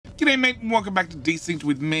G'day mate, and welcome back to Desynced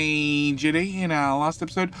with me, JD. In our last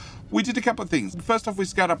episode, we did a couple of things. First off, we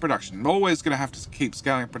scaled up production. We're always going to have to keep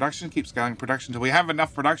scaling production until we have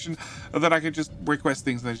enough production that I could just request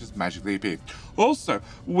things and they just magically appear. Also,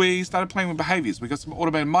 we started playing with behaviors. We got some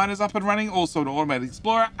automated miners up and running, also an automated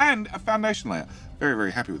explorer, and a foundation layer. Very,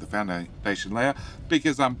 very happy with the foundation layer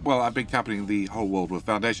because, well, I've been carpeting the whole world with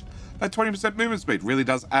foundation. That 20% movement speed really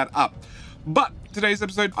does add up. But today's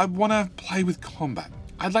episode, I want to play with combat.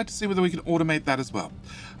 I'd like to see whether we can automate that as well.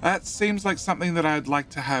 That seems like something that I'd like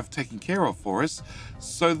to have taken care of for us.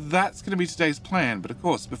 So that's going to be today's plan. But of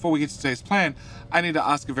course, before we get to today's plan, I need to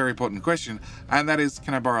ask a very important question. And that is,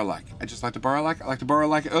 can I borrow a like? I just like to borrow a like. I like to borrow a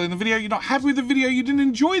like early in the video. You're not happy with the video. You didn't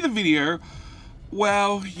enjoy the video.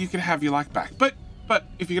 Well, you can have your like back. But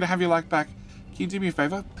if you're going to have your like back, can you do me a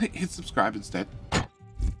favor? Hit subscribe instead.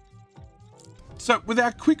 So with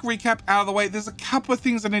our quick recap out of the way, there's a couple of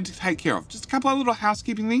things I need to take care of. Just a couple of little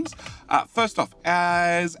housekeeping things. First off,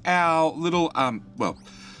 as our little, our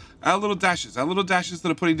little dashes that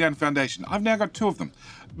are putting down foundation, I've now got 2 of them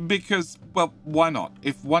because, well, why not?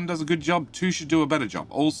 If one does a good job, 2 should do a better job.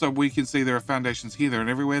 Also, we can see there are foundations here, there, and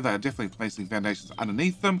everywhere. They are definitely placing foundations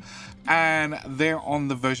underneath them, and they're on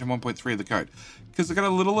the version 1.3 of the code. Because they got a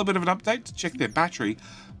little bit of an update to check their battery,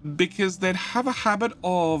 because they'd have a habit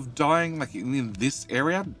of dying like in this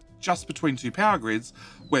area just between 2 power grids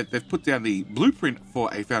where they've put down the blueprint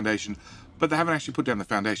for a foundation, but they haven't actually put down the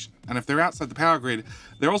foundation. And if they're outside the power grid,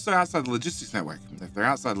 they're also outside the logistics network. If they're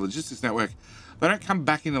outside the logistics network, they don't come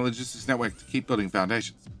back in the logistics network to keep building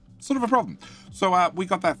foundations. Sort of a problem. So we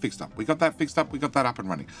got that fixed up. We got that up and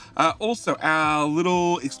running. Also, our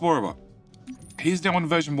little explorer bot. He's now on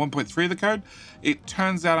version 1.3 of the code. It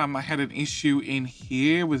turns out I had an issue in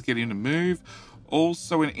here with getting him to move.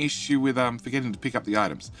 Also an issue with forgetting to pick up the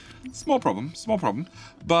items. Small problem.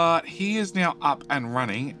 But he is now up and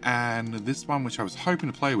running, and this one, which I was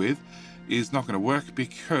hoping to play with, is not going to work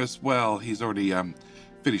because, well, he's already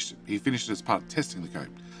finished it. He finished it as part of testing the code.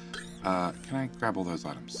 Can I grab all those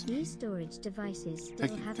items? These storage devices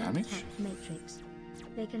still have an attack matrix.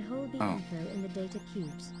 They can hold the info in the data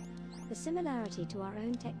cubes. The similarity to our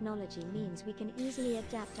own technology means we can easily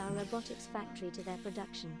adapt our robotics factory to their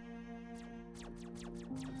production.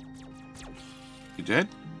 You dead?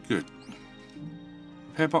 Good.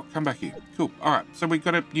 Pairbot, come back here. Cool. Alright, so we've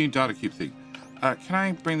got a new data cube thing. Can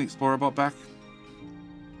I bring the Explorer bot back?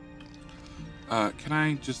 Can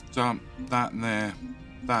I just dump that in there,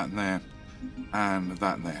 that in there, and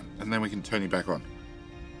that in there? And then we can turn you back on.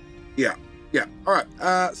 Yeah.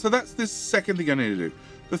 Alright, so that's this second thing I need to do.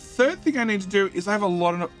 The third thing I need to do is I have a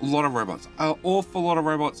lot of robots, an awful lot of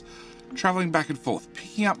robots traveling back and forth,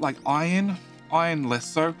 picking up like iron less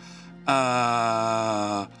so,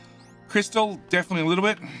 crystal definitely a little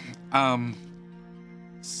bit,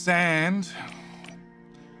 sand.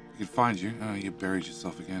 I can find you. Oh, you buried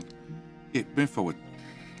yourself again. Yeah, move forward.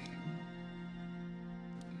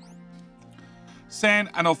 Sand,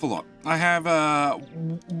 an awful lot. I have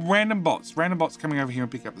random bots coming over here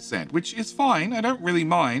and pick up the sand, which is fine. I don't really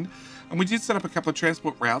mind. And we did set up a couple of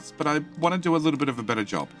transport routes, but I want to do a little bit of a better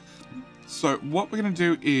job. So what we're going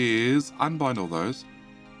to do is unbind all those,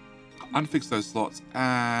 unfix those slots,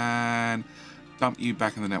 and dump you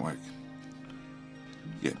back in the network.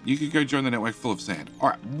 Yeah, you could go join the network full of sand. All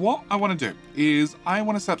right, what I want to do is I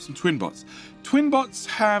want to set up some twin bots. Twin bots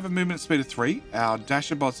have a movement speed of 3. Our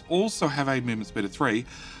dasher bots also have a movement speed of 3,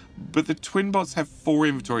 but the twin bots have 4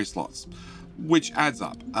 inventory slots, which adds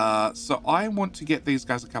up. So I want to get these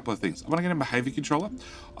guys a couple of things. I want to get a behavior controller.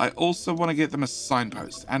 I also want to get them a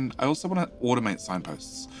signpost, and I also want to automate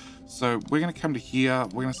signposts. So we're going to come to here.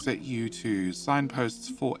 We're going to set you to signposts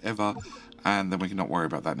forever, and then we can not worry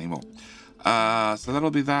about that anymore. So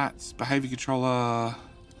that'll be that. Behavior controller.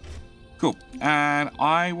 Cool. And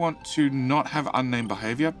I want to not have unnamed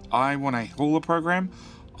behavior. I want a hauler program.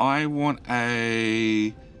 I want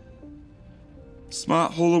a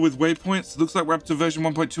smart hauler with waypoints. Looks like we're up to version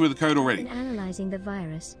 1.2 of the code already. I've been analyzing the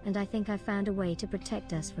virus, and I think I found a way to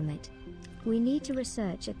protect us from it. We need to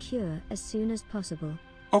research a cure as soon as possible.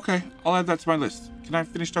 Okay, I'll add that to my list. Can I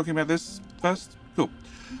finish talking about this first? Cool.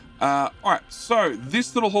 Alright, so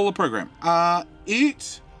this little hauler program,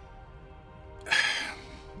 it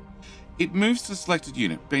moves to selected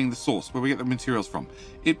unit, being the source, where we get the materials from.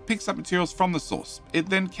 It picks up materials from the source. It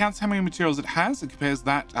then counts how many materials it has and compares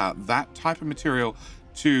that type of material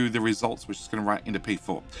to the results, which is going to write into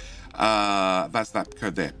P4. That's that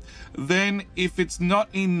code there. Then if it's not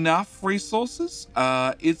enough resources,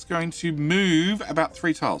 it's going to move about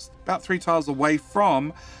 3 tiles away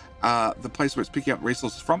from the place where it's picking up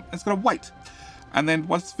resources from. It's going to wait. And then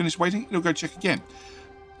once it's finished waiting, it'll go check again.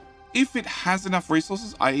 If it has enough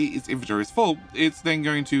resources, i.e. its inventory is full, it's then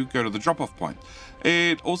going to go to the drop-off point.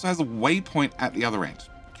 It also has a waypoint at the other end.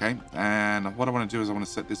 Okay, and what I want to do is I want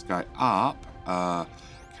to set this guy up.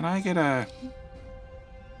 Can I get a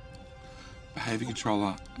behavior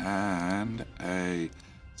controller and a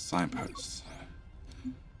signpost?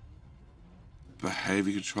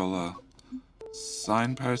 Behavior controller,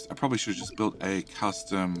 signpost. I probably should have just built a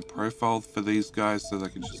custom profile for these guys so they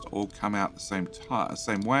can just all come out the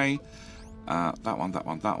same way. That one, that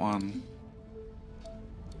one, that one,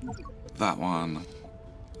 that one,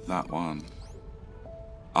 that one.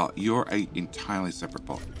 Oh, you're a entirely separate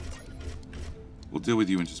bot. We'll deal with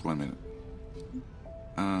you in just 1 minute.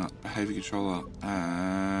 Behavior controller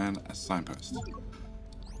and a signpost.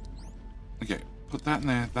 Okay, put that in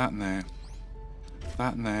there, that in there,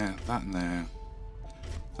 that in there, that in there,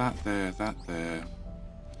 that there, that there,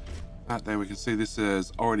 that there. We can see this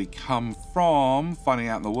has already come from finding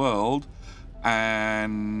out in the world,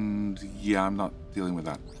 and yeah, I'm not dealing with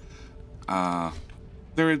that.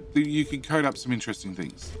 You can code up some interesting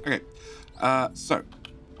things. Okay, so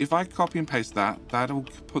if I copy and paste that, that'll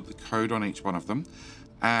put the code on each one of them,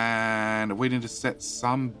 and we need to set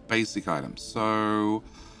some basic items. So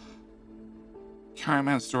current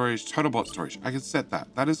amount storage, total bot storage. I can set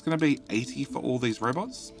that. That is going to be 80 for all these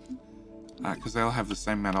robots, because they'll have the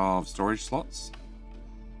same amount of storage slots,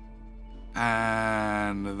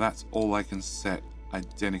 and that's all I can set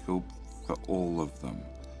identical for all of them.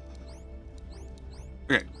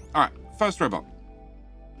 Okay, all right, first robot.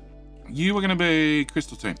 You are going to be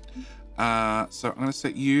Crystal Team. So I'm going to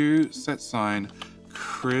set you, set sign,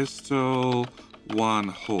 Crystal 1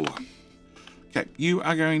 Hauler. Okay, you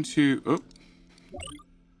are going to,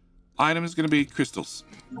 item is going to be crystals.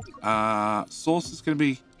 Source is going to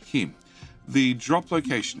be him. The drop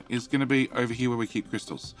location is going to be over here where we keep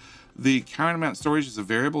crystals. The current amount storage is a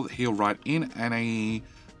variable that he'll write in, and a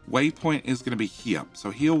waypoint is going to be here. So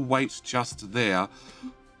he'll wait just there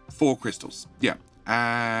for crystals. Yeah.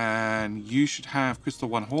 And you should have Crystal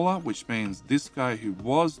 1 Hauler, which means this guy who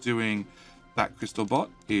was doing that crystal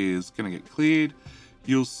bot is going to get cleared.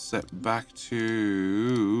 You'll set back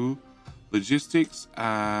to logistics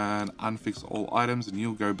and unfix all items, and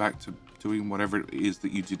you'll go back to doing whatever it is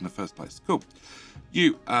that you did in the first place. Cool.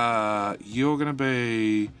 You're going to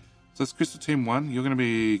be, so that's Crystal Team 1. You're going to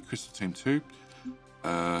be Crystal Team 2.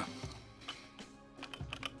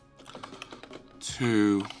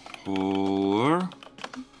 2 Hauler.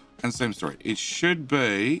 And same story. It should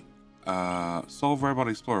be solve robot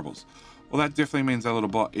explorables. Well, that definitely means our little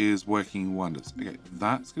bot is working wonders. Okay,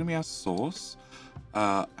 that's going to be our source.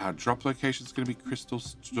 Our drop location is going to be crystal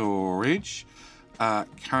storage.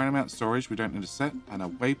 Current amount storage we don't need to set, and a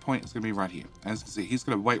waypoint is going to be right here. As you can see, he's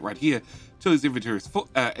going to wait right here till his inventory is full,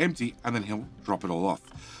 empty, and then he'll drop it all off.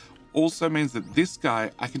 Also means that this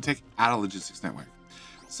guy I can take out of logistics network.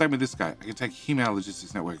 Same with this guy. I can take him out of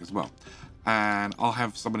logistics network as well. And I'll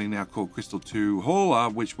have somebody now called Crystal 2 Hauler,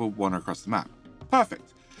 which will wander across the map.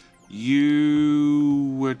 Perfect.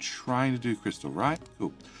 You were trying to do crystal, right?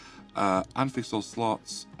 Cool. Unfix all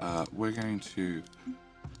slots. We're going to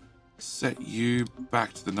set you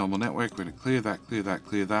back to the normal network. We're going to clear that, clear that,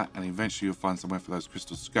 clear that, and eventually you'll find somewhere for those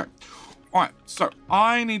crystals to go. All right, so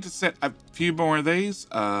I need to set a few more of these.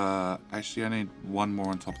 Actually, I need one more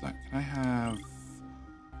on top of that. Can I have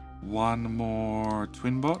one more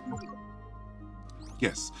twin bot?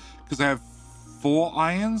 Yes, because I have 4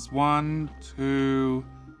 irons. 1, 2,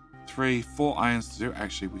 3, 4 irons to do.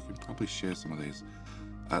 Actually, we can probably share some of these.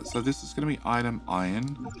 So this is going to be item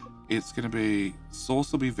iron. It's going to be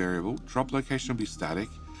source will be variable. Drop location will be static.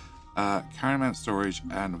 Current amount storage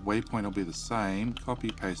and waypoint will be the same. Copy,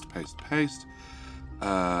 paste, paste, paste.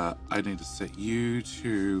 I need to set you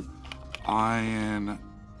to iron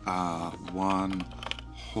 1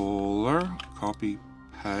 hauler. Copy,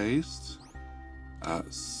 paste.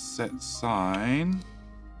 Set sign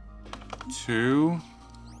to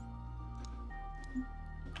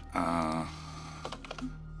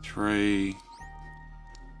 3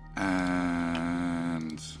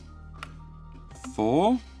 and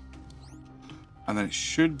 4, and then it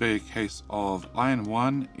should be a case of iron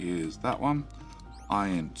 1 is that one,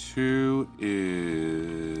 iron 2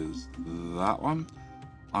 is that one,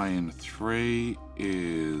 iron 3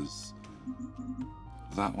 is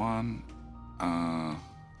that one,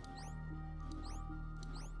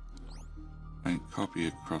 and copy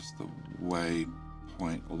across the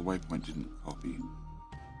waypoint, or the waypoint didn't copy.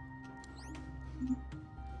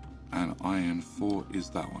 And iron 4 is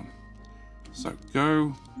that one. So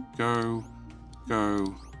go, go,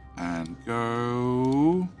 go, and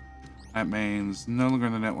go. That means no longer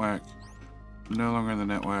in the network, no longer in the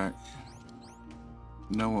network,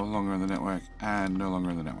 no longer in the network, and no longer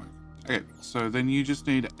in the network. Okay, so then you just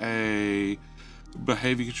need a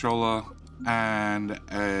behavior controller and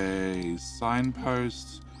a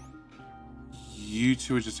signpost. You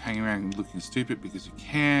two are just hanging around looking stupid because you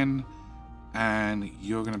can, and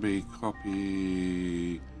you're going to be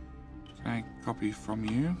copy. Can I copy from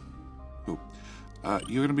you? Cool.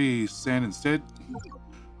 You're going to be sand instead.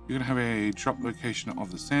 You're going to have a drop location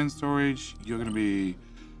of the sand storage. You're going to be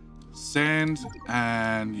sand,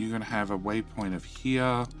 and you're going to have a waypoint of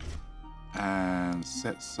here. And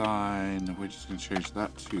set sign, we're just going to change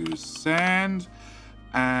that to sand.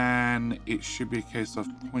 And it should be a case of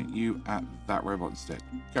point you at that robot instead.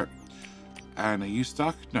 Go. And are you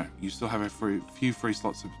stuck? No, you still have a few free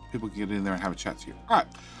slots so people can get in there and have a chat to you. All right,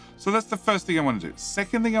 so that's the first thing I want to do.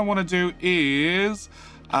 Second thing I want to do is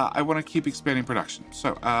I want to keep expanding production.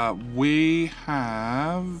 So we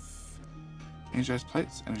have energized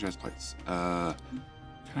plates, energized plates. Can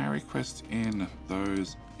I request in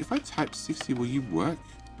those? If I type 60, will you work?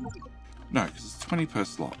 No, because it's 20 per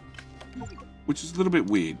slot, which is a little bit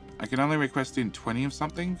weird. I can only request in 20 of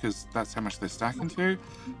something because that's how much they stack into,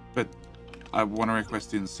 but I want to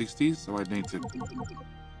request in 60, so I need to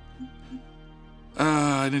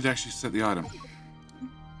actually set the item.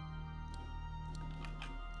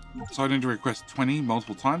 So I need to request 20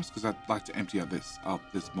 multiple times because I'd like to empty out this. Oh,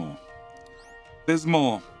 there's more. There's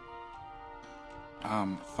more.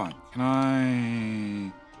 Fine. Can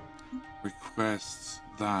I request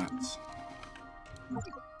that?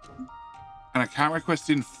 And I can't request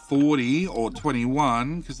in 40 or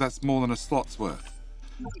 21 because that's more than a slot's worth.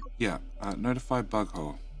 Yeah, notify bug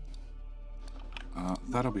hole.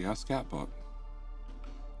 That'll be our scout bot,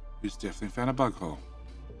 who's definitely found a bug hole.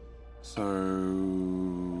 So,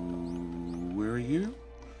 where are you?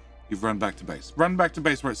 You've run back to base. Run back to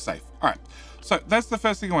base where it's safe. All right, so that's the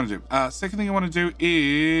first thing I want to do. Second thing I want to do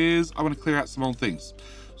is I want to clear out some old things.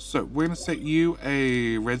 So we're going to set you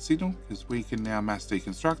a red signal because we can now mass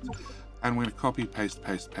deconstruct. And we're going to copy, paste,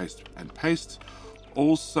 paste, paste, and paste.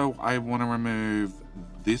 Also, I want to remove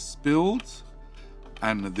this build,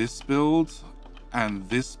 and this build, and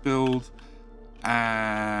this build,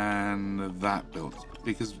 and that build.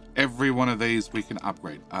 Because every one of these we can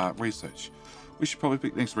upgrade. Research. We should probably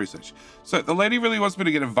pick next research. So the lady really wants me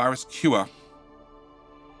to get a virus cure.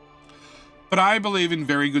 But I believe in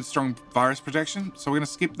very good, strong virus protection. So we're going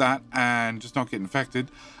to skip that and just not get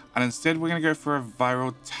infected. And instead, we're going to go for a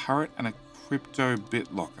viral turret and a crypto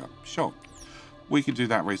bit locker. Sure. We could do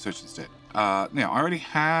that research instead. Now, I already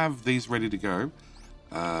have these ready to go.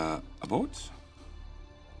 Abort.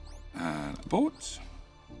 And abort.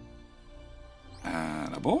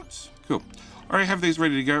 And abort. Cool. I already have these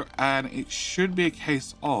ready to go. And it should be a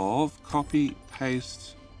case of copy,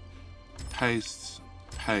 paste, paste,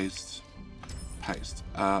 paste, paste.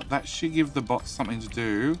 That should give the bot something to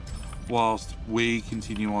do whilst we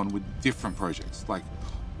continue on with different projects, like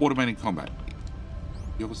automating combat.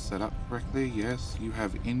 You're set up correctly, yes. You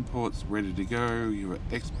have imports ready to go. You have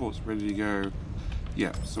exports ready to go.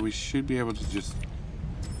 Yeah, so we should be able to just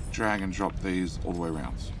drag and drop these all the way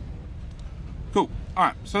around. Cool. All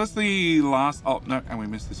right, so that's the last. Oh, no, and we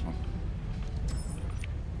missed this one.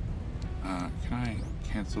 Can I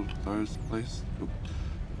cancel those, please? Cool.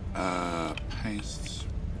 Paste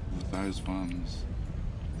those ones.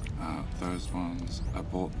 Those ones. I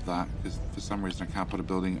bought that because for some reason I can't put a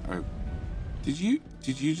building. Oh, did you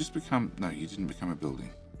just become? No, you didn't become a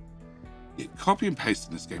building. Yeah, copy and paste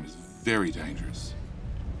in this game is very dangerous.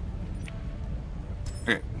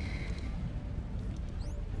 Okay.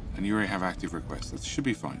 And you already have active requests. That should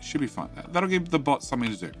be fine. Should be fine. That'll give the bot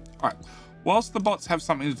something to do. All right. Whilst the bots have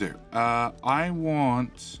something to do, I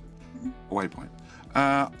want a waypoint.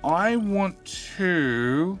 I want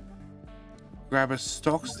to grab a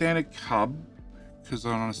stock standard cub, because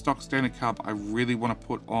on a stock standard cub, I really want to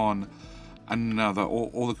put on another,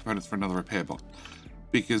 all the components for another repair bot,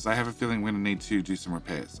 because I have a feeling we're going to need to do some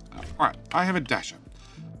repairs. All right, I have a dasher,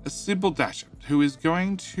 a simple dasher, who is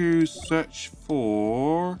going to search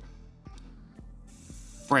for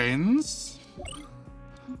friends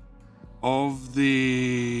of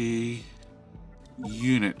the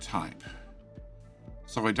unit type.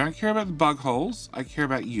 So I don't care about the bug holes, I care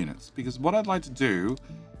about units, because what I'd like to do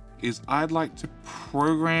is I'd like to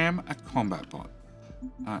program a combat bot.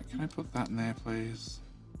 Can I put that in there, please?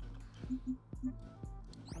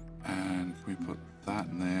 And can we put that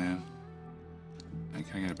in there? And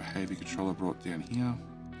can I get a behavior controller brought down here?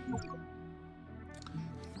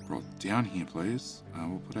 Brought down here, please.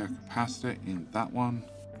 We'll put our capacitor in that one.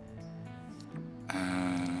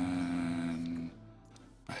 And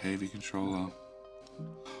behavior controller.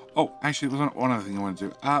 Oh, actually, it was one other thing I want to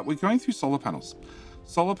do. We're going through solar panels.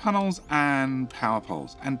 Solar panels and power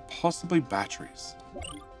poles and possibly batteries.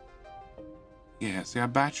 Yeah, see, our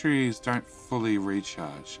batteries don't fully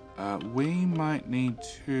recharge. We might need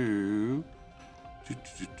to...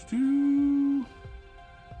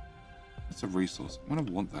 That's a resource. I'm going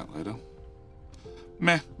to want that later.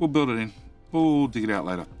 Meh, we'll build it in. We'll dig it out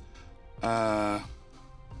later.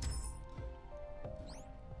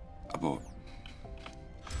 Abort.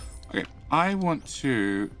 Okay, I want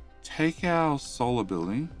to take our solar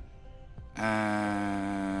building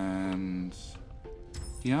and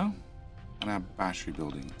here, and our battery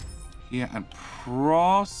building here, and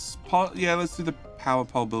yeah, let's do the power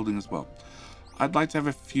pole building as well. I'd like to have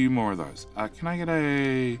a few more of those. Can I get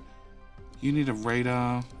a... You need a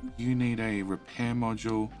radar, you need a repair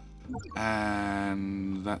module,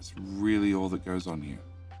 and that's really all that goes on you.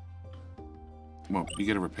 Well, you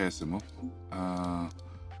get a repair symbol.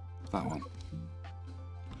 That one.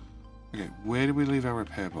 Okay, where do we leave our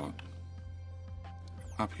repair bot?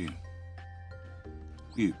 Up here.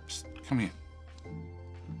 You, psst, come here.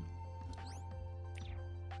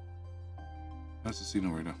 That's the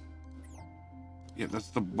signal reader. Yeah, that's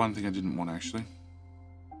the one thing I didn't want, actually.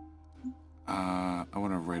 I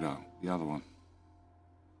want a radar, the other one.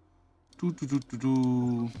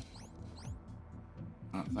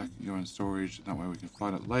 That can go in storage, that way we can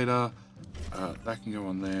find it later. That can go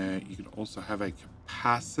on there. You can also have a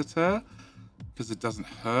capacitor, because it doesn't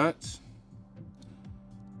hurt.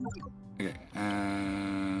 Okay,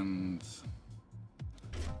 and...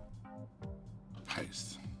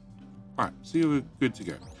 paste. Alright, so you're good to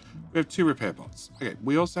go. We have 2 repair bots. Okay,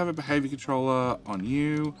 we also have a behavior controller on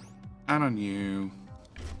you, and on you.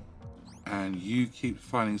 And you keep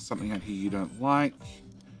finding something out here you don't like,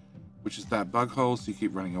 which is that bug hole, so you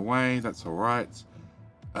keep running away. That's alright.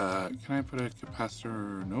 Can I put a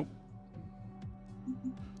capacitor? Nope.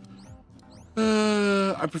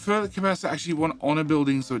 I prefer the capacitor actually went on a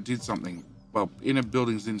building so it did something. Well, in a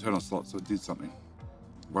building's internal slot so it did something.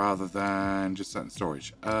 Rather than just sat in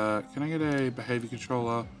storage. Can I get a behavior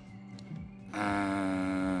controller?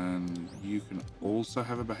 And you can also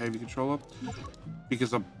have a behavior controller.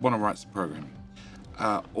 Because I want to write some programming.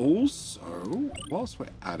 Also, whilst we're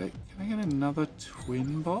at it, can I get another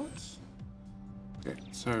twin bot? Okay,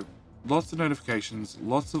 so lots of notifications,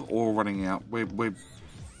 lots of ore running out. We're...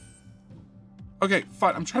 Okay,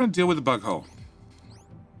 fine. I'm trying to deal with the bug hole.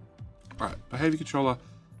 Alright, behavior controller,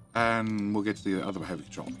 and we'll get to the other behavior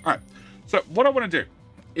controller. Alright, so what I want to do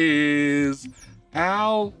is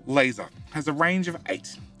our laser has a range of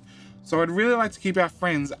 8. So I'd really like to keep our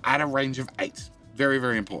friends at a range of 8. Very,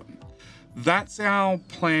 very important. That's our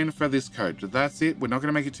plan for this code. That's it. We're not going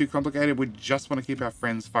to make it too complicated. We just want to keep our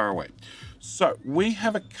friends far away. So we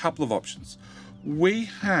have a couple of options. We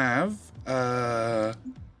have... okay,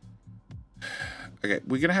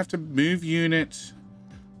 we're going to have to move unit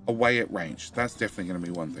away at range. That's definitely going to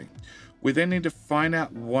be one thing. We then need to find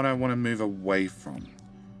out what I want to move away from.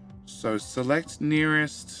 So select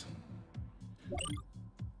nearest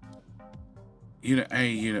unit A,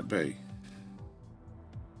 unit B.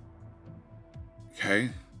 Okay,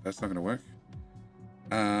 that's not going to work.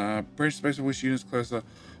 Branch space of which units closer.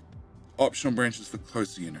 Optional branches for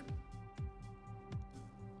closer unit.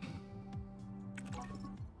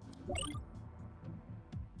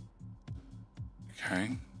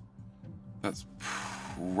 Okay, that's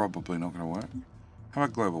probably not going to work. How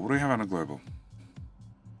about global? What do we have on a global?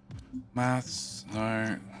 Maths,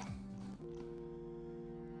 no.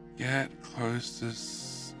 Get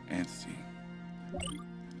closest entity.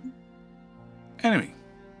 Enemy.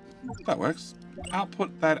 That works.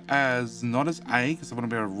 Output that as not as A, because I want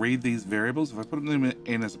to be able to read these variables. If I put them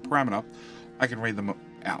in as a parameter, I can read them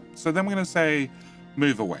out. So then we're going to say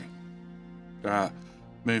move away.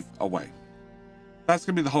 Move away. That's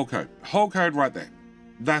going to be the whole code. Whole code right there.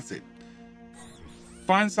 That's it.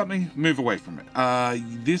 Find something, move away from it.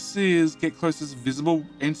 This is get closest visible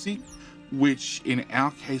entity, which in our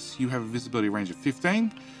case, you have a visibility range of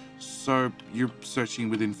 15. So you're searching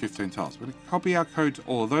within 15 tiles. We're going to copy our code to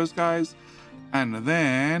all of those guys. And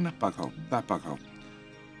then bug hole, that bug hole.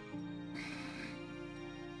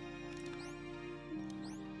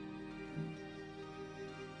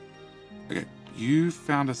 Okay, you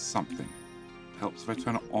found us something. Helps if I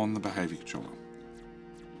turn on the behavior controller.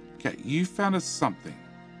 Okay, you found us something.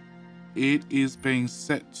 It is being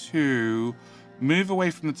set to move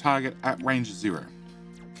away from the target at range 0.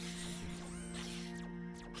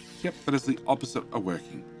 Yep, that is the opposite of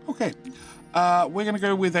working. Okay, we're going to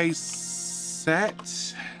go with a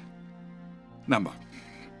set number.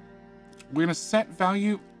 We're going to set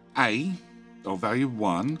value A or value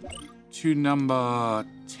 1 to number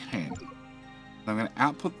 10. I'm going to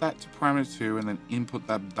output that to parameter 2 and then input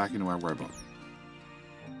that back into our robot.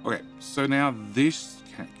 Okay, so now this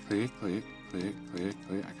can't clear. I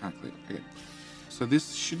can't clear. Okay, so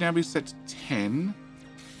this should now be set to 10,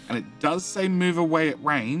 and it does say move away at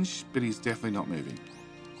range, but he's definitely not moving.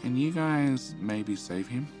 Can you guys maybe save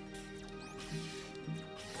him?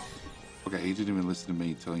 Okay, he didn't even listen to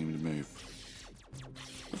me telling him to move.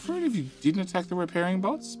 I'm afraid if you didn't attack the repairing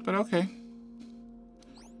bots, but okay.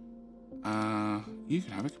 You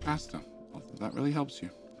can have a capacitor. That really helps you.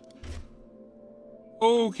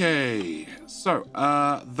 Okay, so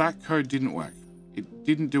that code didn't work. It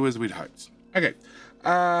didn't do as we'd hoped. Okay,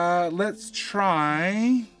 let's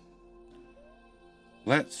try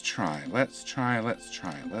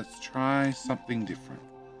something different.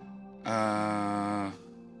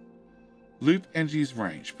 Loop entities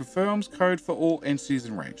range. Performs code for all entities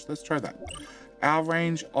in range. Let's try that. Our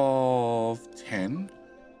range of 10.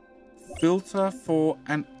 Filter for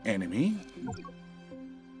an enemy.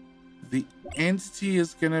 The entity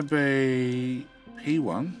is going to be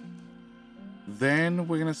P1. Then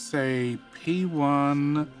we're going to say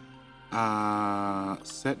P1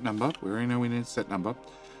 set number. We already know we need set number.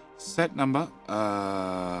 Set number,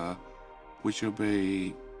 which will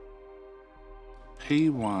be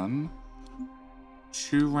P1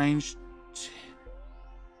 to range 10.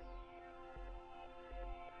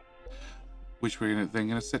 Which we're then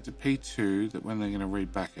going to set to P2, that when they're going to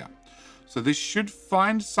read back out. So this should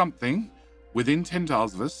find something within 10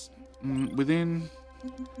 tiles of us, within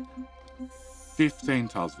 15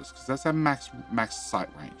 tiles of us, because that's our max sight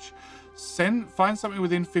range. Find something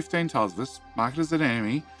within 15 tiles of us, mark it as an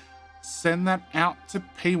enemy, send that out to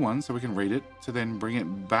P1 so we can read it, to then bring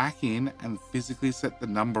it back in and physically set the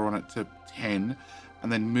number on it to 10,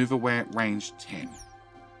 and then move away at range 10.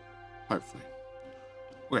 Hopefully.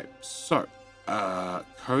 Okay, so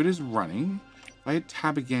code is running. If I hit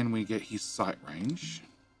tab again, we get his sight range.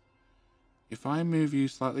 If I move you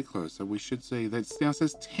slightly closer, we should see that it now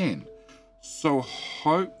says 10. So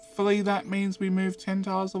hopefully that means we move 10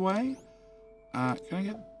 tiles away. Can I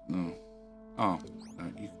get... No. Oh, no,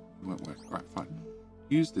 you won't work. Right, fine.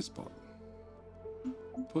 Use this bot.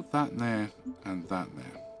 Put that in there and that in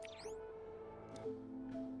there.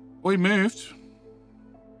 We moved.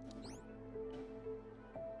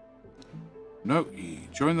 No, he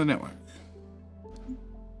joined the network.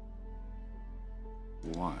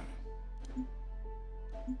 Why?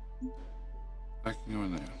 I can go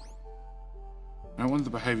in there. I don't want the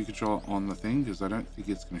behavior control on the thing because I don't think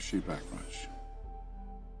it's going to shoot back much.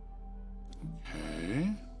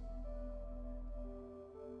 Okay.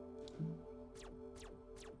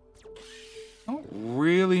 Not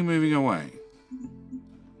really moving away.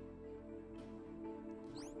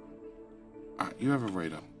 Alright, you have a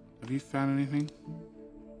radar. Have you found anything?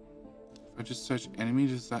 If I just search enemy,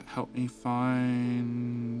 does that help me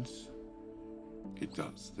find... It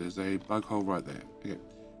does. There's a bug hole right there. Okay.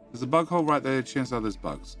 There's a bug hole right there. Chances are there's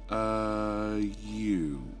bugs.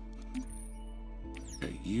 You.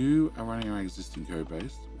 Okay, you are running our existing code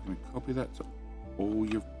base. I'm going to copy that to all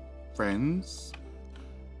your friends.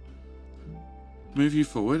 Move you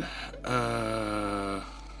forward.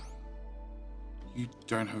 You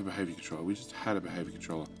don't have a behavior controller. We just had a behavior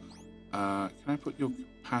controller. Can I put your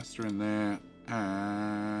capacitor in there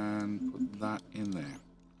and put that in there?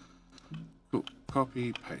 Cool.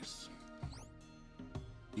 Copy, paste.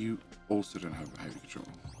 You also don't have a behavior controller.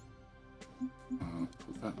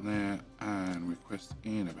 Put that in there and request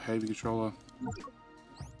in a behavior controller.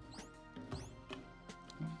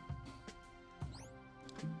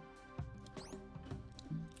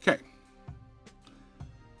 Okay.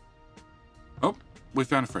 Oh, we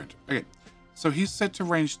found a friend. Okay. So he's set to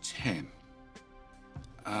range 10.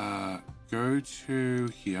 Go to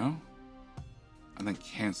here and then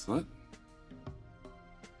cancel it.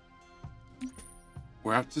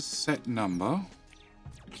 We're up to set number.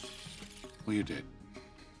 Well, you're dead.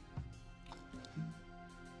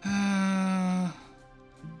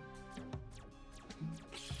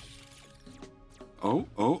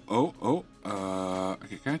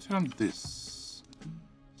 Okay, can I turn on this?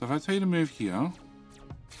 So if I tell you to move here,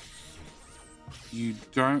 you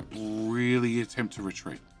don't really attempt to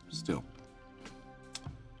retreat still.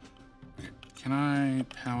 Okay, can I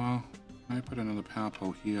power? Can I put another power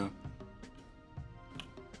pole here?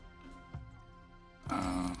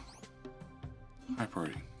 High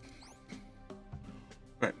priority.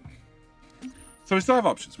 Right. So we still have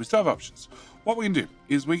options. What we can do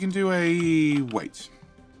is we can do a wait.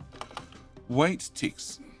 Wait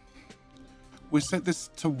ticks. we set this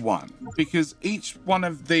to 1 because each one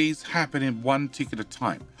of these happen in one tick at a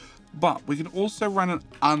time. But we can also run an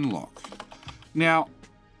unlock. Now,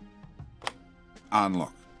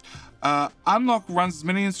 unlock. Unlock runs as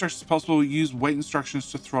many instructions as possible. Use wait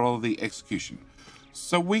instructions to throttle the execution.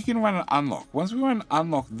 So we can run an unlock. Once we run an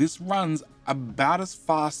unlock, this runs about as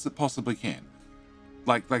fast as it possibly can.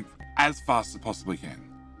 Like as fast as it possibly can.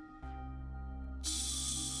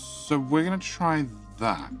 So we're going to try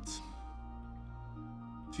that.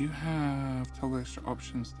 Do you have toggle extra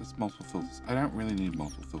options? There's multiple filters. I don't really need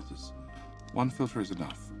multiple filters. One filter is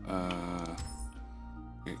enough.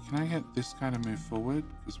 Okay, can I get this guy to move forward?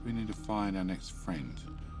 Because we need to find our next friend.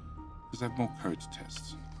 Because I have more code to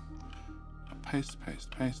test. Paste,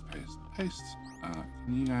 paste, paste, paste, paste.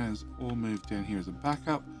 Can you guys all move down here as a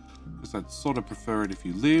backup? Because I'd sort of prefer it if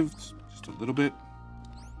you lived. Just a little bit.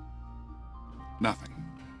 Nothing.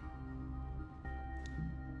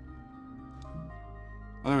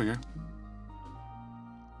 Oh, there we go.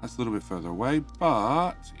 That's a little bit further away,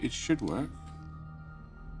 but it should work.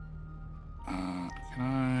 Can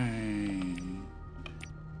I...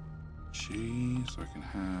 G, so I can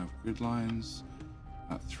have grid lines.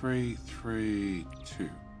 3, 3, 2.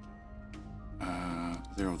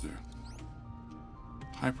 There'll do.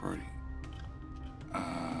 High priority.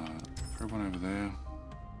 Throw one over there.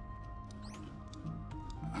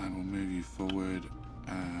 And we'll move you forward.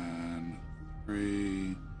 And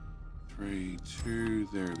 3, 3, 2.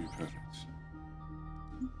 There would be perfect.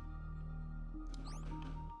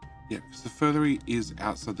 Yeah, because the further he is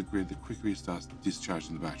outside the grid, the quicker he starts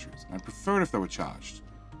discharging the batteries. And I prefer it if they were charged.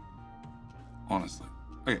 Honestly.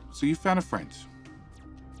 Okay, so you found a friend.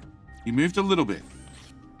 You moved a little bit,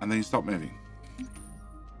 and then you stopped moving.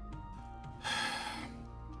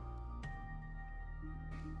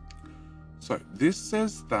 So this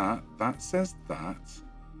says that says that.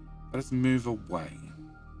 Let's move away.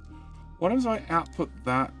 What happens if I output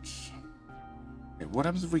that? Okay, what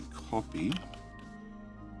happens if we copy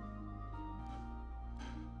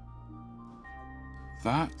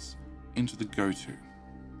that into the go-to?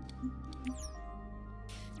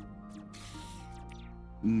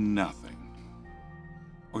 Nothing.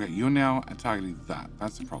 Okay, you're now targeting that.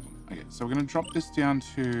 That's the problem. Okay, so we're going to drop this down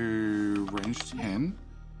to range 10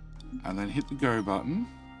 and then hit the go button.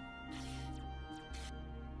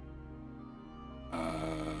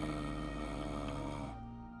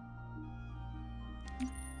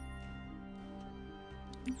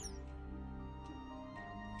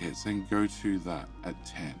 Yeah, it's saying go to that at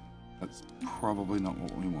 10. That's probably not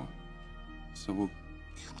what we want. So we'll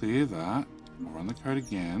clear that. We'll run the code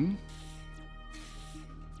again.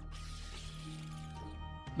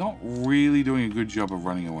 Not really doing a good job of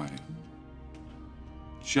running away.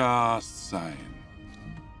 Just saying.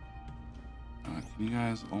 Can you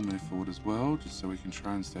guys all move forward as well, just so we can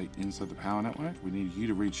try and stay inside the power network? We need you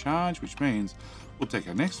to recharge, which means we'll take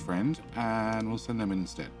our next friend and we'll send them in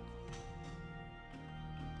instead.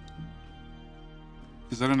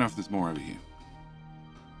 Because I don't know if there's more over here.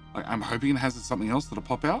 Like, I'm hoping it has something else that'll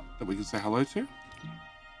pop out that we can say hello to.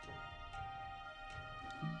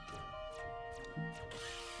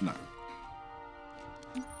 No.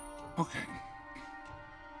 Okay.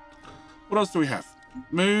 What else do we have?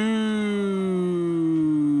 Move.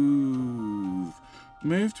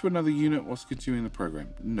 Move to another unit whilst continuing the program.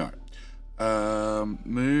 No.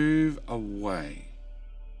 Move away.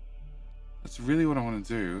 That's really what I want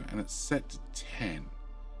to do, and it's set to 10.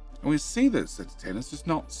 And we see that it's set to 10. It's just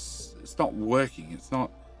not. It's not working. It's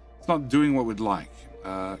not doing what we'd like.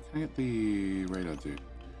 Can I get the radar dude?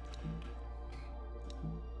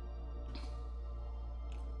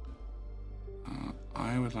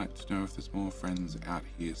 I would like to know if there's more friends out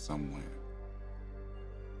here somewhere.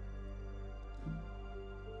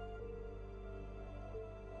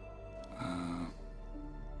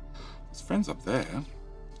 There's friends up there.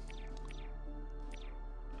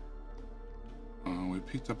 We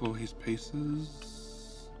picked up all his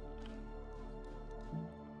pieces.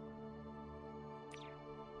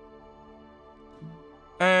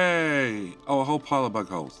 Hey! Oh, a whole pile of bug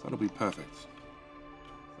holes. That'll be perfect.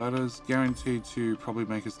 That is guaranteed to probably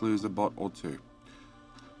make us lose a bot or two.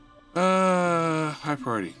 High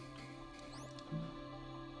priority.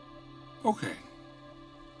 Okay.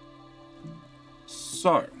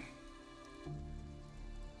 So.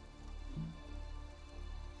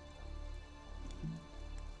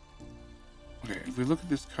 Okay, if we look at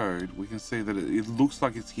this code, we can see that it looks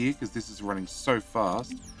like it's here because this is running so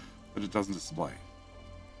fast that it doesn't display.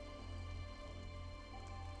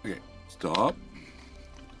 Okay, stop.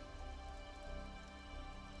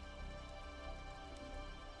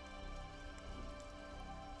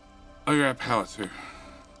 Oh, you're out of power too.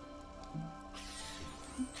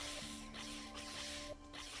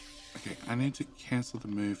 Okay, I need to cancel the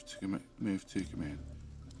move to command.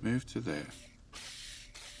 Move to there.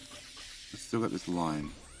 It's still got this line.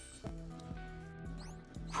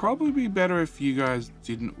 Probably be better if you guys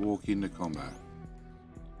didn't walk into combat.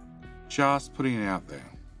 Just putting it out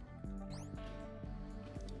there.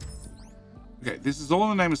 Okay, this is all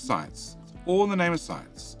in the name of science. It's all in the name of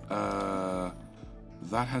science.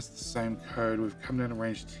 That has the same code. We've come down to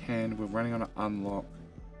range 10. We're running on an unlock.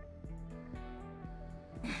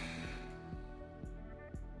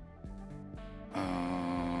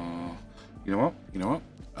 You know what? You know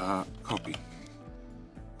what? Copy.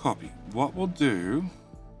 Copy. What we'll do...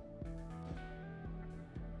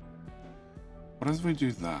 What if we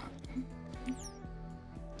do that?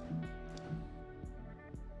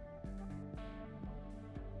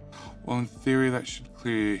 Well, in theory, that should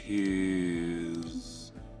clear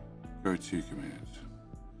his go-to command.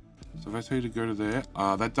 So if I tell you to go to there,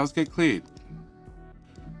 that does get cleared.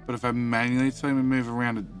 But if I manually tell him to move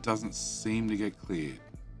around, it doesn't seem to get cleared.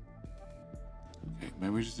 Okay,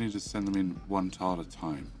 maybe we just need to send them in one tile at a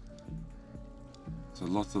time. So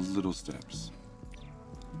lots of little steps.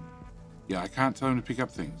 Yeah, I can't tell him to pick up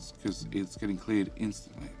things because it's getting cleared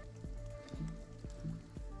instantly.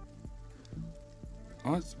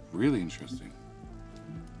 Oh, that's really interesting.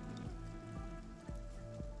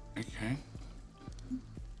 Okay.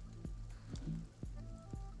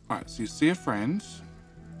 Alright, so you see a friend,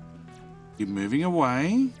 you're moving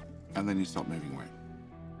away, and then you stop moving away.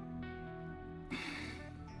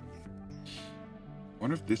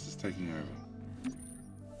 Wonder if this is taking over.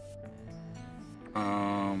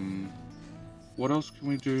 What else can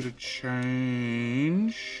we do to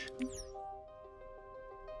change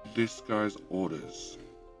this guy's orders?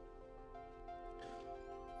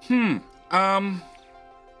 The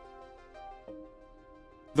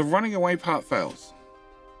running away part fails.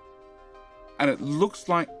 And it looks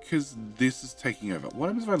like because this is taking over. What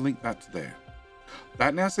happens if I link that to there?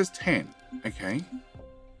 That now says 10. Okay.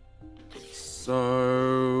 So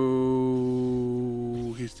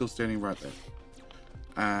he's still standing right there.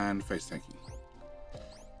 And face tanking.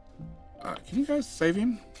 Can you guys save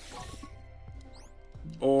him?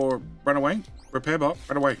 Or run away? Repair bot,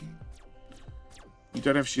 run away. You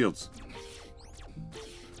don't have shields.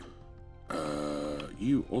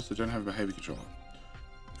 You also don't have a behavior controller.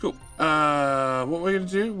 Cool. What we're going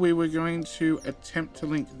to do, we were going to attempt to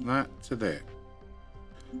link that to there.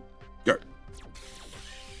 Go.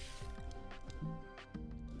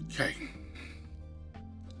 Okay.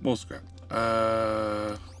 More scrap.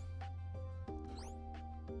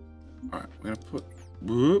 Alright, we're going to put...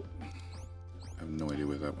 Whoop. I have no idea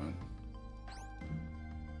where that went.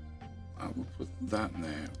 We'll put that in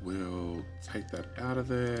there. We'll take that out of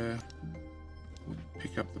there. We'll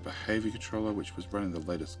pick up the behavior controller, which was running the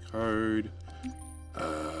latest code.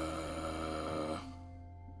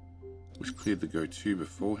 Which cleared the go-to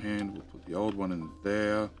beforehand. We'll put the old one in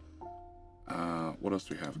there. What else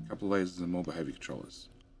do we have? A couple of lasers and more behavior controllers.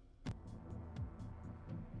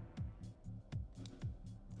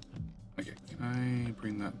 Okay, can I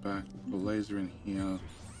bring that back? We'll put a laser in here.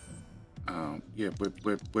 Yeah,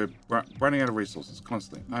 we're running out of resources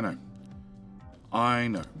constantly. I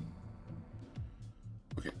know.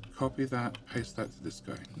 Okay, copy that, paste that to this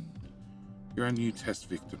guy. You're a new test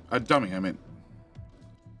victim. A dummy, I meant.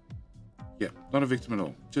 Yeah, not a victim at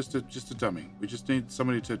all. Just a dummy. We just need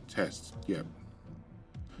somebody to test. Yeah.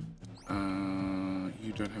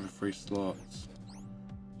 You don't have a free slot.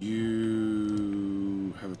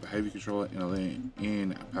 You have a behavior controller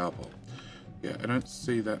in a power pole. Yeah, I don't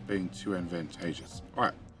see that being too advantageous.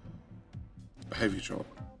 Alright. Behavior controller.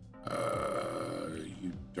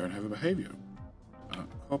 You don't have a behavior.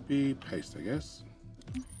 Copy, paste, I guess.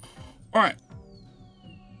 Alright.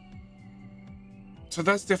 So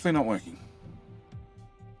that's definitely not working.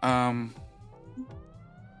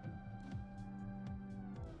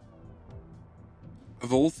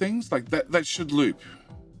 Of all things, like that should loop.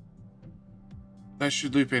 That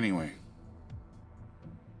should loop anyway.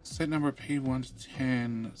 Set number of P1 to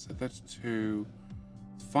 10. Set that to 2.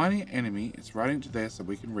 Finding an enemy. It's writing to there so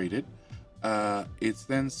we can read it. It's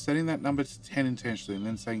then setting that number to 10 intentionally and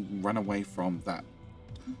then saying run away from that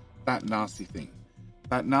nasty thing.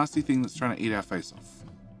 That nasty thing that's trying to eat our face off.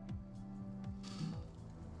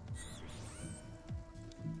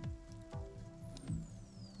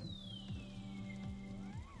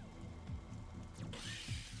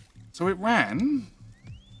 So it ran.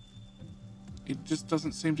 It just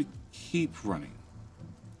doesn't seem to keep running.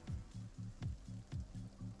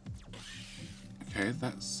 Okay,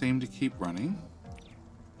 that seemed to keep running.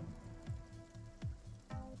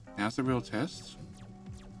 Now's the real test.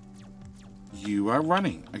 You are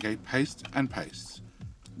running. Okay, paste and paste.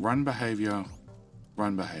 Run behavior.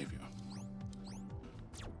 Run behavior.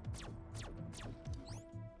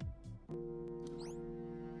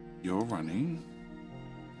 You're running.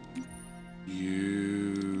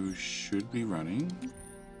 You should be running.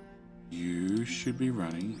 You should be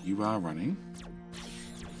running. You are running.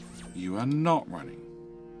 You are not running.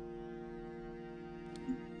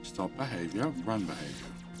 Stop behavior. Run behavior.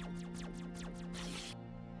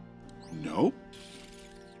 Nope.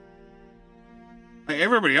 Hey,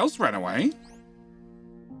 everybody else ran away.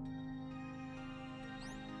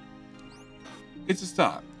 It's a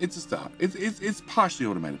start. It's a start. It's partially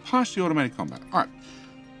automated. Partially automated combat. All right.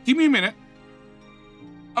 Give me a minute.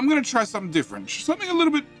 I'm going to try something different. Something a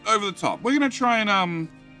little bit over the top. We're going to try and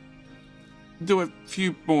do a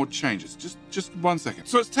few more changes. Just 1 second.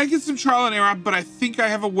 So it's taken some trial and error, but I think I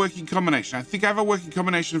have a working combination. I think I have a working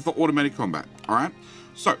combination for automated combat. All right.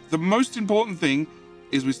 So the most important thing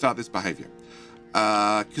is we start this behavior.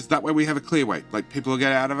 Because that way we have a clear way. Like, people will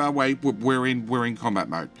get out of our way. We're in combat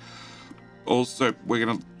mode. Also, we're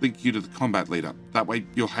going to link you to the combat leader. That way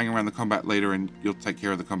you'll hang around the combat leader and you'll take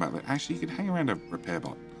care of the combat leader. Actually, you can hang around a repair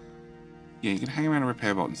bot. Yeah, you can hang around a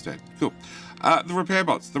repair bot instead. Cool. The repair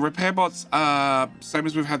bots. The repair bots, same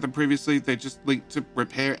as we've had them previously, they just link to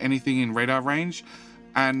repair anything in radar range,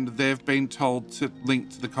 and they've been told to link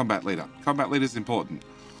to the combat leader. Combat leader is important.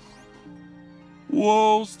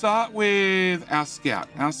 We'll start with our scout.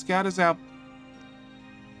 Our scout is our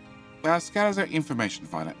information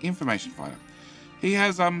finder. Information finder. He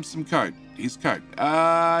has some code. His code.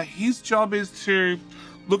 His job is to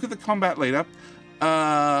look at the combat leader.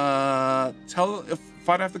 Find out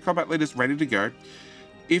if the combat leader is ready to go.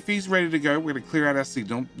 If he's ready to go, we're going to clear out our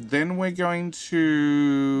signal. Then we're going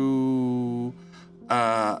to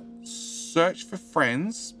search for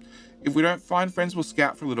friends. If we don't find friends, we'll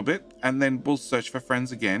scout for a little bit, and then we'll search for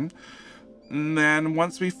friends again. And then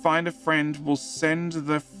once we find a friend, we'll send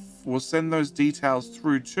those details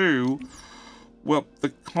through to, well, the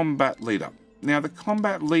combat leader. Now, the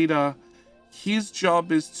combat leader, his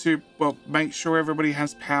job is to, well, make sure everybody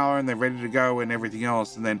has power and they're ready to go and everything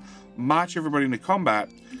else, and then march everybody into combat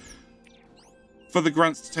for the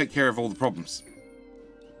grunts to take care of all the problems.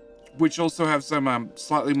 Which also have some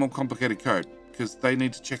slightly more complicated code, because they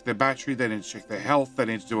need to check their battery, they need to check their health, they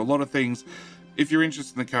need to do a lot of things. If you're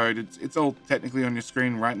interested in the code, it's all technically on your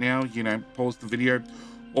screen right now. You know, pause the video,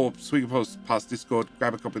 or swing past Discord,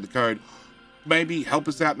 grab a copy of the code. Maybe help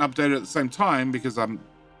us out and update it at the same time, because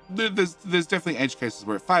there's definitely edge cases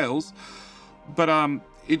where it fails, but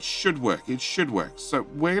it should work. It should work. So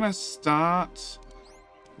we're gonna start.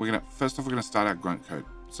 First off, we're gonna start our grunt code.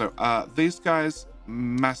 So these guys,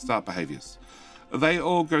 mass start behaviors. They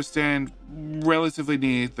all go stand relatively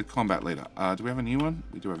near the combat leader. Do we have a new one?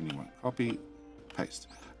 We do have a new one. Copy, paste.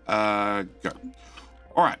 Go.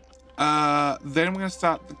 All right. Then we're going to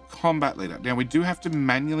start the combat leader. Now, we do have to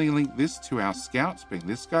manually link this to our scout, being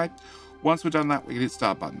this guy. Once we've done that, we can hit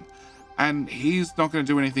start button. And he's not going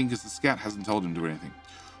to do anything because the scout hasn't told him to do anything.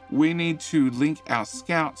 We need to link our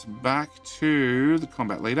scout back to the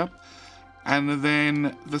combat leader. And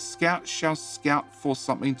then the scout shall scout for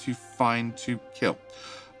something to find to kill.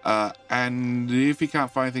 And if he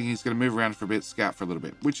can't find anything, he's going to move around for a bit, scout for a little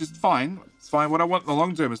bit, which is fine. It's fine. What I want in the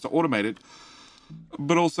long term is to automate it.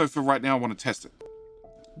 But also for right now, I want to test it.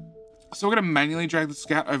 So we're going to manually drag the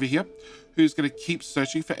scout over here, who's going to keep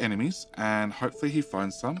searching for enemies, and hopefully he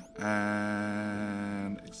finds some.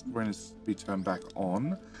 And exploring is to be turned back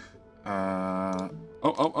on.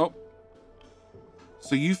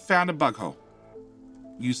 So you found a bug hole.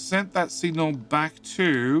 You sent that signal back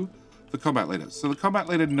to the combat leader. So the combat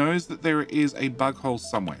leader knows that there is a bug hole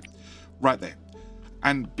somewhere, right there.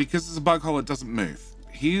 And because it's a bug hole, it doesn't move.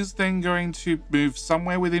 He's then going to move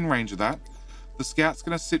somewhere within range of that. The scout's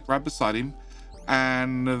going to sit right beside him,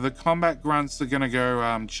 and the combat grunts are going to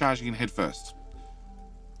go charging in head first.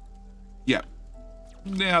 Yep.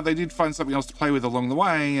 Now, they did find something else to play with along the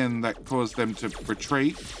way, and that caused them to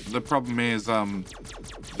retreat. The problem is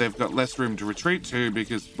they've got less room to retreat to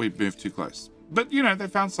because we've moved too close. But, you know, they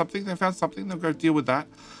found something. They found something. They'll go deal with that.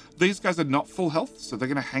 These guys are not full health, so they're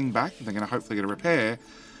going to hang back, and they're going to hopefully get a repair.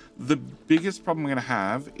 The biggest problem we're going to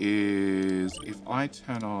have is if I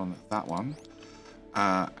turn on that one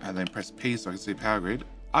and then press P so I can see power grid.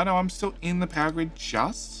 I know I'm still in the power grid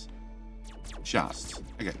just.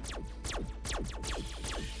 Okay.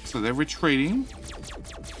 So they're retreating.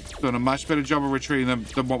 Doing a much better job of retreating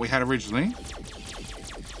than what we had originally.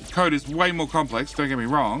 Code is way more complex, don't get me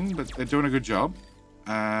wrong, but they're doing a good job.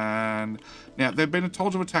 And now they've been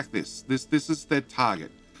told to attack this. This is their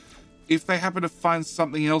target. if they happen to find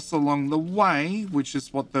something else along the way, which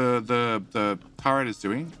is what the turret is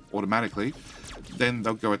doing automatically, then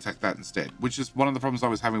they'll go attack that instead, which is one of the problems I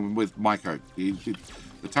was having with my code.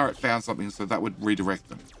 The turret found something, so that would redirect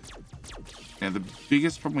them. Now, the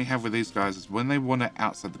biggest problem we have with these guys is when they want to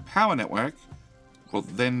outside the power network, well,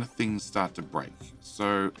 then things start to break.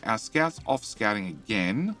 So our scout's off scouting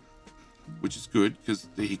again, which is good because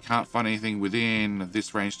he can't find anything within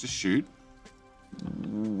this range to shoot.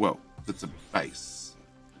 Well, that's a base.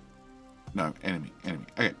 No, enemy.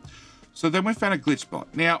 Okay. So then we found a glitch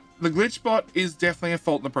bot. Now, the glitch bot is definitely a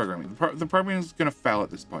fault in the programming. The programming is going to fail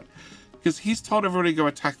at this point because he's told everybody to go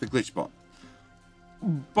attack the glitch bot.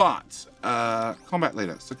 But, combat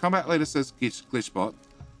leader. So combat leader says glitch bot,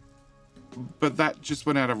 but that just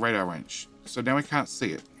went out of radar range. So now we can't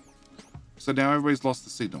see it. So now everybody's lost the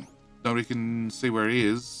signal. Nobody can see where it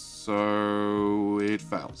is, so it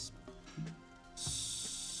fails.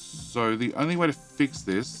 So the only way to fix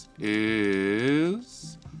this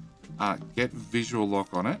is get visual lock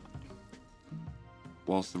on it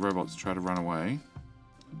whilst the robots try to run away.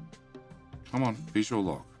 Come on, visual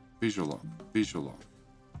lock, visual lock, visual lock,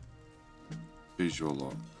 visual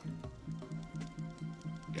lock.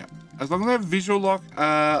 Yeah, as long as they have visual lock,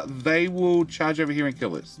 they will charge over here and kill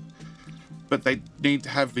this. But they need to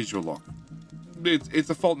have visual lock. It's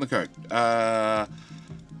a fault in the code.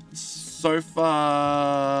 So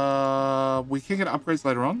far, we can get upgrades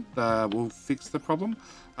later on. We'll fix the problem.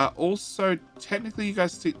 Also, technically, you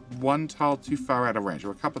guys sit one tile too far out of range,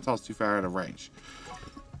 or a couple of tiles too far out of range.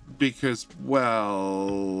 Because,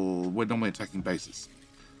 well, we're normally attacking bases.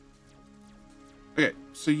 Okay,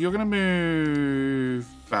 so you're going to move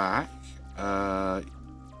back.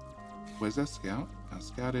 Where's our scout? Our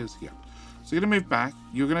scout is here. So you're going to move back.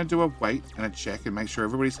 You're going to do a wait and a check and make sure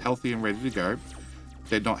everybody's healthy and ready to go.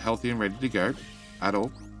 They're not healthy and ready to go at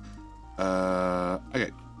all.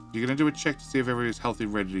 Okay, you're going to do a check to see if everybody's healthy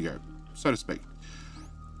and ready to go, so to speak.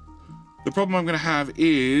 The problem I'm going to have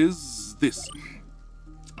is this.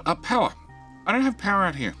 Power. I don't have power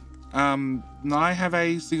out here. I have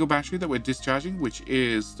a single battery that we're discharging, which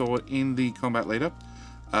is stored in the combat leader.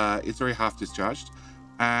 It's already half discharged.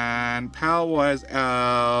 And power-wise,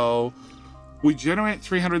 we generate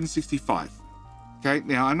 365. Okay,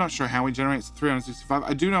 now I'm not sure how we generate 365.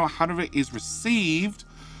 I do know 100 of it is received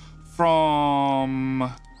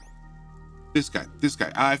from this guy.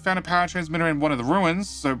 I found a power transmitter in one of the ruins,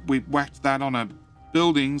 so we whacked that on a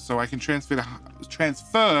building so I can transmit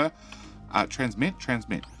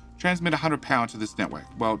 100 power to this network.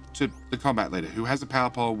 Well, to the combat leader, who has a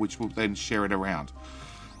power pole, which will then share it around.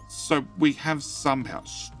 So we have some power.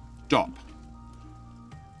 Stop.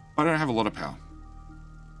 I don't have a lot of power.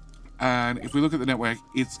 And if we look at the network,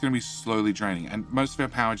 it's going to be slowly draining. And most of our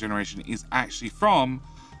power generation is actually from,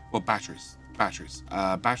 well, batteries and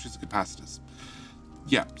capacitors.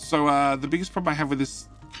 Yeah, so the biggest problem I have with this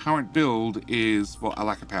current build is, well, a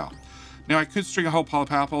lack of power. Now, I could string a whole pile of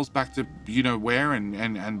power poles back to you-know-where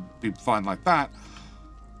and be fine like that.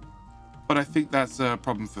 But I think that's a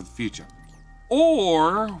problem for the future.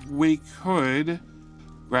 Or we could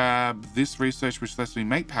grab this research, which lets me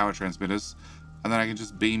make power transmitters, and then I can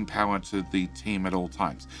just beam power to the team at all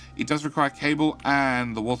times. It does require cable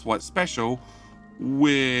and the Walter White Special,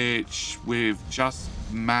 which we've just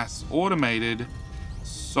mass automated.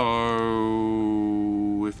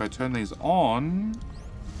 So if I turn these on,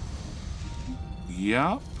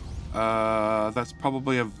 yep, that's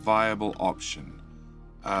probably a viable option.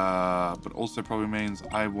 But also probably means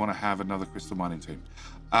I want to have another crystal mining team.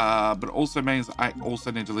 But also means I also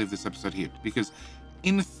need to leave this episode here, because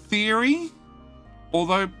in theory,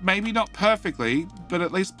 although maybe not perfectly, but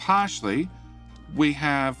at least partially, we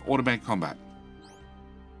have automated combat.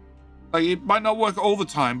 Like, it might not work all the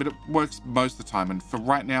time, but it works most of the time. And for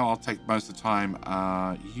right now, I'll take most of the time.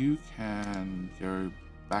 You can go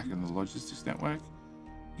back in the logistics network.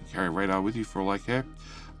 You can carry radar with you for all I care.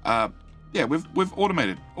 Yeah, we've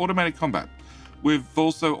automated combat. We've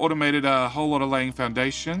also automated a whole lot of laying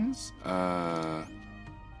foundations. Oh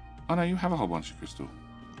no, you have a whole bunch of crystal.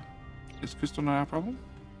 Is crystal not our problem?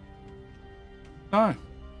 No,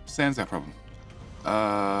 sand's our problem.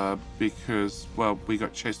 Because, well, we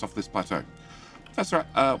got chased off this plateau. That's right,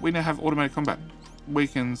 we now have automated combat. We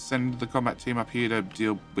can send the combat team up here to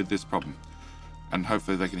deal with this problem. And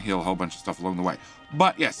hopefully they can heal a whole bunch of stuff along the way.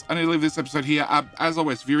 But yes, I need to leave this episode here. As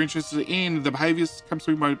always, if you're interested in the behaviors, come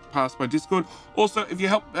through past my Discord. Also, if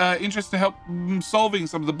you're interested to help solving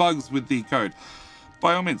some of the bugs with the code,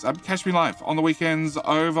 by all means, catch me live on the weekends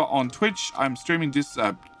over on Twitch. I'm streaming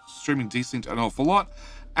Desynced an awful lot.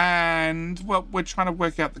 And, well, we're trying to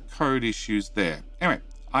work out the code issues there. Anyway,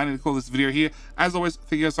 I need to call this video here. As always,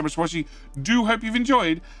 thank you guys so much for watching. Do hope you've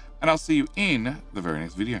enjoyed, and I'll see you in the very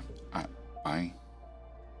next video. Bye.